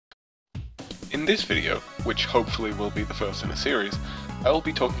In this video, which hopefully will be the first in a series, I will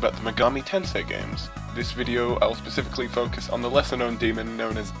be talking about the Megami Tensei games. This video I will specifically focus on the lesser known demon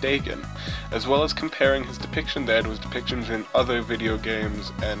known as Dagon, as well as comparing his depiction there to his depictions in other video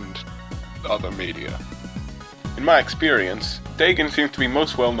games and other media. In my experience, Dagon seems to be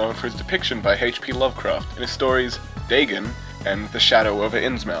most well known for his depiction by H.P. Lovecraft in his stories Dagon and The Shadow over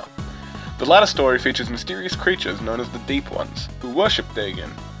Innsmouth. The latter story features mysterious creatures known as the Deep Ones, who worship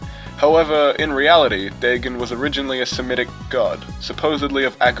Dagon. However, in reality, Dagon was originally a Semitic god, supposedly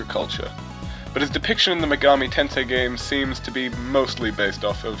of agriculture, but his depiction in the Megami Tensei games seems to be mostly based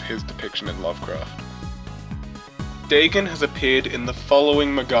off of his depiction in Lovecraft. Dagon has appeared in the following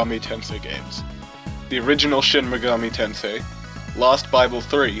Megami Tensei games: the original Shin Megami Tensei, Last Bible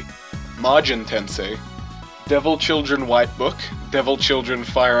 3, Majin Tensei, Devil Children White Book, Devil Children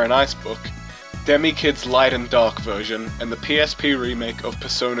Fire and Ice Book, Demi Kid's Light and Dark version, and the PSP remake of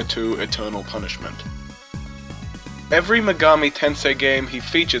Persona 2 Eternal Punishment. Every Megami Tensei game he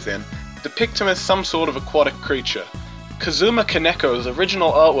features in depicts him as some sort of aquatic creature. Kazuma Kaneko's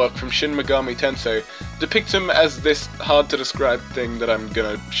original artwork from Shin Megami Tensei depicts him as this hard-to-describe thing that I'm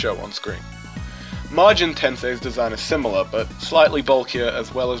gonna show on screen. Majin Tensei's design is similar, but slightly bulkier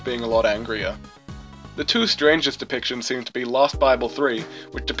as well as being a lot angrier. The two strangest depictions seem to be Last Bible 3,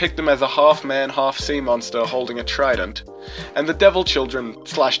 which depict him as a half-man, half-sea monster holding a trident, and the Devil Children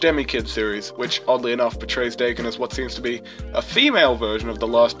 / Demi Kid series, which oddly enough portrays Dagon as what seems to be a female version of the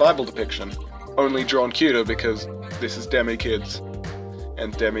Last Bible depiction, only drawn cuter because this is Demi Kids,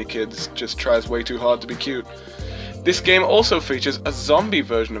 and Demi Kids just tries way too hard to be cute. This game also features a zombie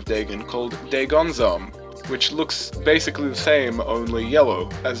version of Dagon called Dagon Zom, which looks basically the same, only yellow,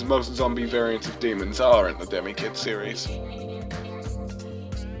 as most zombie variants of demons are in the Demi Kid series.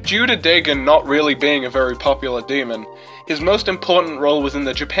 Due to Dagon not really being a very popular demon, his most important role was in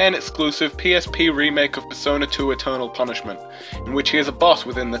the Japan-exclusive PSP remake of Persona 2 Eternal Punishment, in which he is a boss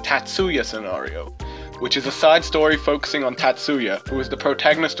within the Tatsuya scenario, which is a side story focusing on Tatsuya, who is the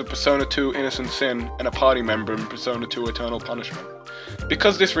protagonist of Persona 2 Innocent Sin and a party member in Persona 2 Eternal Punishment.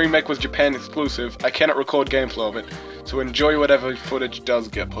 Because this remake was Japan exclusive, I cannot record gameplay of it, so enjoy whatever footage does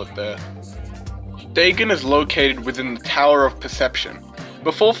get put there. Dagon is located within the Tower of Perception.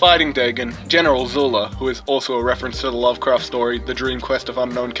 Before fighting Dagon, General Zula, who is also a reference to the Lovecraft story The Dream Quest of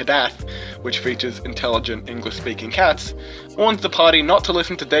Unknown Kadath, which features intelligent English-speaking cats, warns the party not to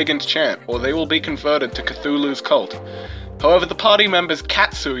listen to Dagon's chant, or they will be converted to Cthulhu's cult. However, the party members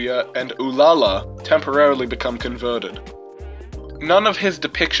Katsuya and Ulala temporarily become converted. None of his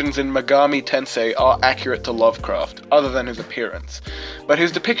depictions in Megami Tensei are accurate to Lovecraft, other than his appearance, but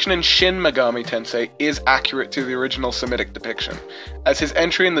his depiction in Shin Megami Tensei is accurate to the original Semitic depiction, as his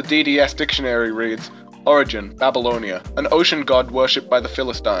entry in the DDS dictionary reads, Origin, Babylonia, an ocean god worshipped by the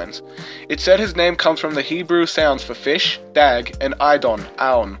Philistines. It said his name comes from the Hebrew sounds for fish, dag, and Idon,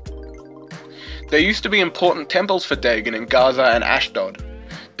 Aon. There used to be important temples for Dagon in Gaza and Ashdod.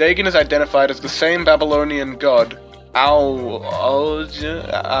 Dagon is identified as the same Babylonian god, I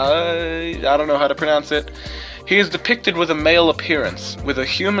don't know how to pronounce it. He is depicted with a male appearance, with a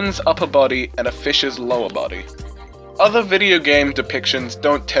human's upper body and a fish's lower body. Other video game depictions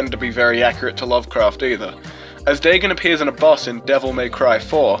don't tend to be very accurate to Lovecraft either, as Dagon appears in a boss in Devil May Cry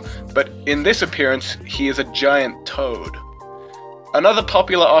 4, but in this appearance he is a giant toad. Another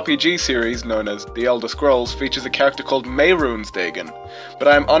popular RPG series, known as The Elder Scrolls, features a character called Mehrunes Dagon, but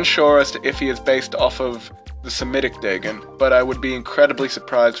I am unsure as to if he is based off of the Semitic Dagon, but I would be incredibly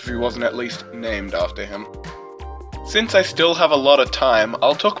surprised if he wasn't at least named after him. Since I still have a lot of time,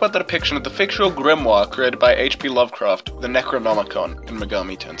 I'll talk about the depiction of the fictional grimoire created by H.P. Lovecraft, the Necronomicon, in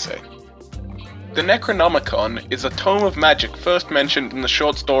Megami Tensei. The Necronomicon is a tome of magic first mentioned in the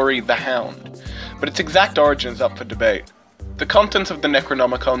short story The Hound, but its exact origin is up for debate. The contents of the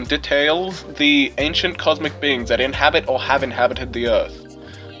Necronomicon details the ancient cosmic beings that inhabit or have inhabited the Earth.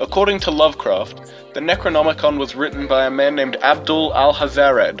 According to Lovecraft, the Necronomicon was written by a man named Abdul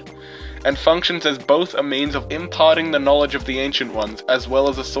al-Hazared, and functions as both a means of imparting the knowledge of the Ancient Ones, as well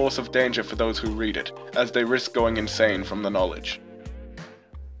as a source of danger for those who read it, as they risk going insane from the knowledge.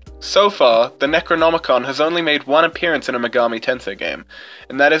 So far, the Necronomicon has only made one appearance in a Megami Tensei game,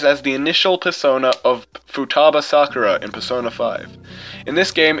 and that is as the initial persona of Futaba Sakura in Persona 5. In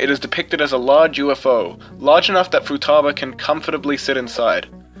this game, it is depicted as a large UFO, large enough that Futaba can comfortably sit inside.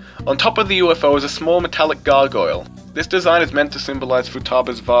 On top of the UFO is a small metallic gargoyle. This design is meant to symbolize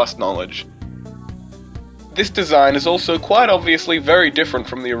Futaba's vast knowledge. This design is also quite obviously very different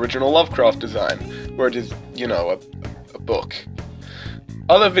from the original Lovecraft design, where it is, a book.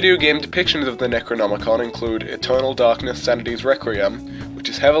 Other video game depictions of the Necronomicon include Eternal Darkness Sanity's Requiem, which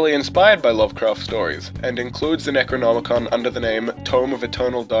is heavily inspired by Lovecraft stories, and includes the Necronomicon under the name Tome of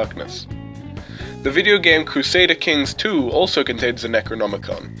Eternal Darkness. The video game Crusader Kings 2 also contains the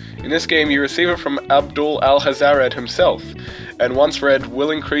Necronomicon. In this game you receive it from Abdul al-Hazared himself, and once read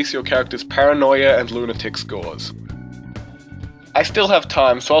will increase your character's paranoia and lunatic scores. I still have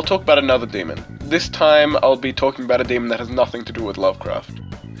time, so I'll talk about another demon. This time I'll be talking about a demon that has nothing to do with Lovecraft.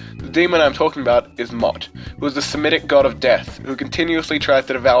 The demon I'm talking about is Mot, who is the Semitic god of death, who continuously tries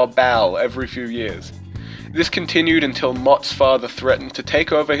to devour Baal every few years. This continued until Mot's father threatened to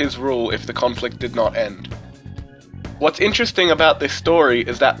take over his rule if the conflict did not end. What's interesting about this story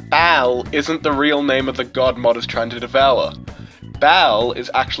is that Baal isn't the real name of the god Mot is trying to devour. Baal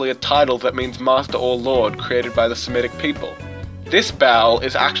is actually a title that means master or lord created by the Semitic people. This Baal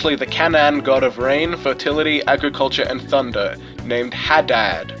is actually the Canaan god of rain, fertility, agriculture, and thunder, named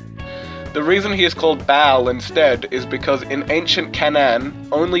Hadad. The reason he is called Baal instead is because in ancient Canaan,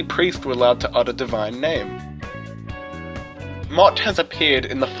 only priests were allowed to utter divine name. Mot has appeared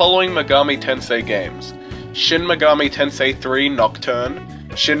in the following Megami Tensei games: Shin Megami Tensei 3 Nocturne,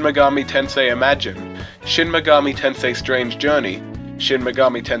 Shin Megami Tensei Imagine, Shin Megami Tensei Strange Journey, Shin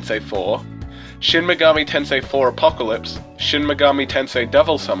Megami Tensei 4, Shin Megami Tensei 4 Apocalypse, Shin Megami Tensei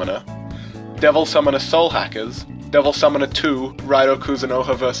Devil Summoner, Devil Summoner Soul Hackers, Devil Summoner 2 Raido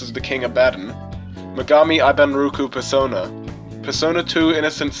Kuzunoha vs. the King Abaddon, Megami Ibanruku Persona, Persona 2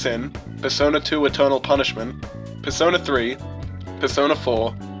 Innocent Sin, Persona 2 Eternal Punishment, Persona 3, Persona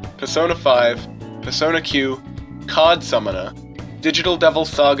 4, Persona 5, Persona Q, Card Summoner, Digital Devil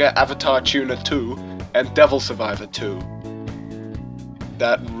Saga Avatar Tuner 2, and Devil Survivor 2.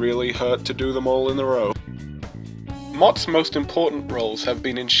 That really hurt to do them all in a row. Mot's most important roles have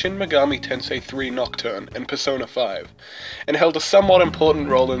been in Shin Megami Tensei 3 Nocturne and Persona 5, and held a somewhat important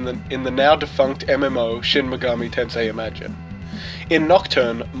role in the now-defunct MMO Shin Megami Tensei Imagine. In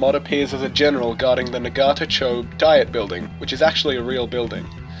Nocturne, Mot appears as a general guarding the Nagata-cho Diet Building, which is actually a real building.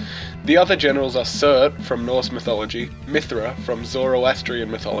 The other generals are Surt from Norse mythology, Mithra from Zoroastrian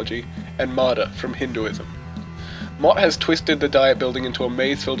mythology, and Marda from Hinduism. Mot has twisted the Diet Building into a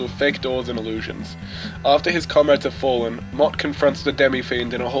maze filled with fake doors and illusions. After his comrades have fallen, Mot confronts the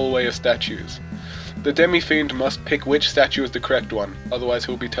Demi-Fiend in a hallway of statues. The Demi-Fiend must pick which statue is the correct one, otherwise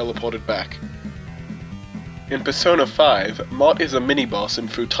he'll be teleported back. In Persona 5, Mot is a mini-boss in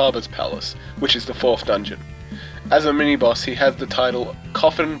Futaba's palace, which is the 4th dungeon. As a mini-boss, he has the title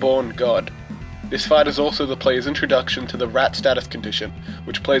Coffin-Born God. This fight is also the player's introduction to the Rat status condition,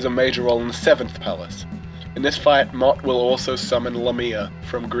 which plays a major role in the 7th palace. In this fight, Mot will also summon Lamia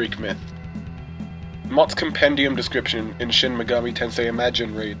from Greek myth. Mot's compendium description in Shin Megami Tensei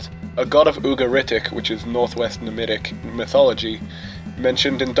Imagine reads, a god of Ugaritic, which is northwest Namitic mythology,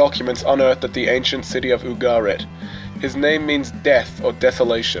 mentioned in documents unearthed at the ancient city of Ugarit. His name means death or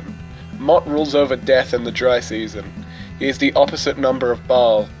desolation. Mot rules over death and the dry season. He is the opposite number of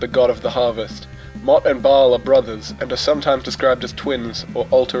Baal, the god of the harvest. Mot and Baal are brothers, and are sometimes described as twins, or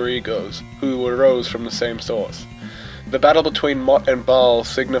alter egos, who arose from the same source. The battle between Mot and Baal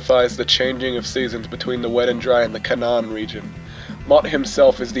signifies the changing of seasons between the wet and dry in the Canaan region. Mot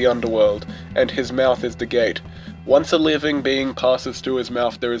himself is the underworld, and his mouth is the gate. Once a living being passes through his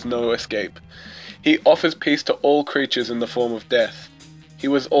mouth, there is no escape. He offers peace to all creatures in the form of death. He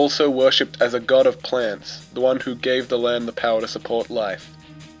was also worshipped as a god of plants, the one who gave the land the power to support life.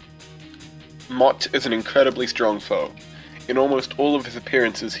 Mot is an incredibly strong foe. In almost all of his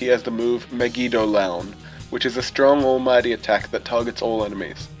appearances he has the move Megiddo Laun, which is a strong almighty attack that targets all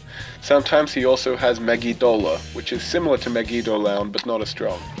enemies. Sometimes he also has Megiddola, which is similar to Megiddo Laun but not as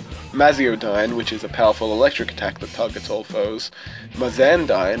strong. Maziodyne, which is a powerful electric attack that targets all foes.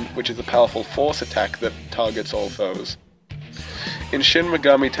 Mazandyne, which is a powerful force attack that targets all foes. In Shin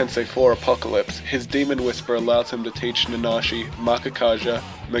Megami Tensei 4 Apocalypse, his Demon Whisper allows him to teach Nanashi, Makakaja,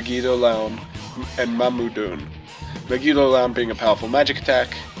 Megiddo Laun, and Mamudun. Megiddo Laun being a powerful magic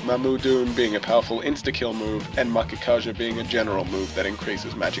attack, Mamudun being a powerful insta-kill move, and Makakaja being a general move that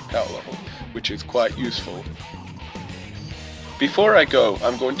increases magic power level, which is quite useful. Before I go,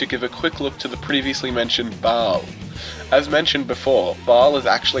 I'm going to give a quick look to the previously mentioned Baal. As mentioned before, Baal is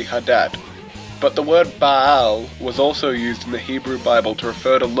actually Hadad, but the word Baal was also used in the Hebrew Bible to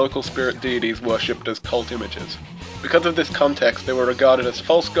refer to local spirit deities worshipped as cult images. Because of this context, they were regarded as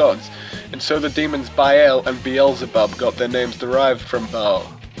false gods, and so the demons Baal and Beelzebub got their names derived from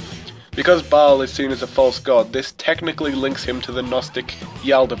Baal. Because Baal is seen as a false god, this technically links him to the Gnostic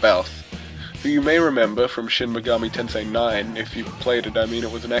Yaldabaoth, who you may remember from Shin Megami Tensei 9, if you played it. I mean,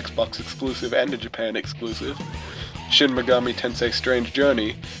 it was an Xbox exclusive and a Japan exclusive. Shin Megami Tensei Strange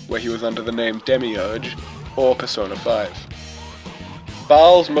Journey, where he was under the name Demiurge, or Persona 5.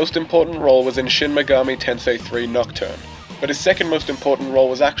 Baal's most important role was in Shin Megami Tensei 3 Nocturne, but his second most important role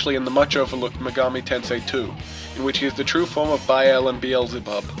was actually in the much overlooked Megami Tensei 2, in which he is the true form of Baal and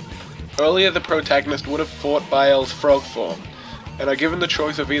Beelzebub. Earlier, the protagonist would have fought Baal's frog form, and are given the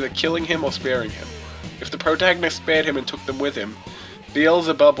choice of either killing him or sparing him. If the protagonist spared him and took them with him,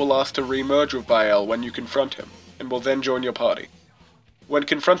 Beelzebub will ask to re-merge with Baal when you confront him, and will then join your party. When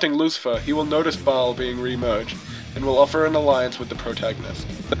confronting Lucifer, he will notice Baal being re-merged, and will offer an alliance with the protagonist.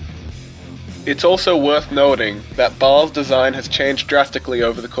 It's also worth noting that Baal's design has changed drastically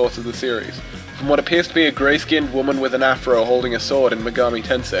over the course of the series, from what appears to be a grey-skinned woman with an afro holding a sword in Megami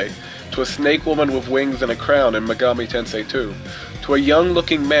Tensei, to a snake woman with wings and a crown in Megami Tensei 2, to a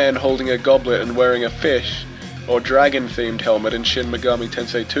young-looking man holding a goblet and wearing a fish, or dragon-themed helmet in Shin Megami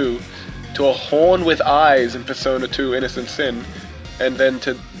Tensei 2, to a horn with eyes in Persona 2 Innocent Sin, and then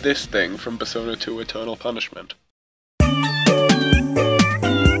to this thing from Persona 2 Eternal Punishment.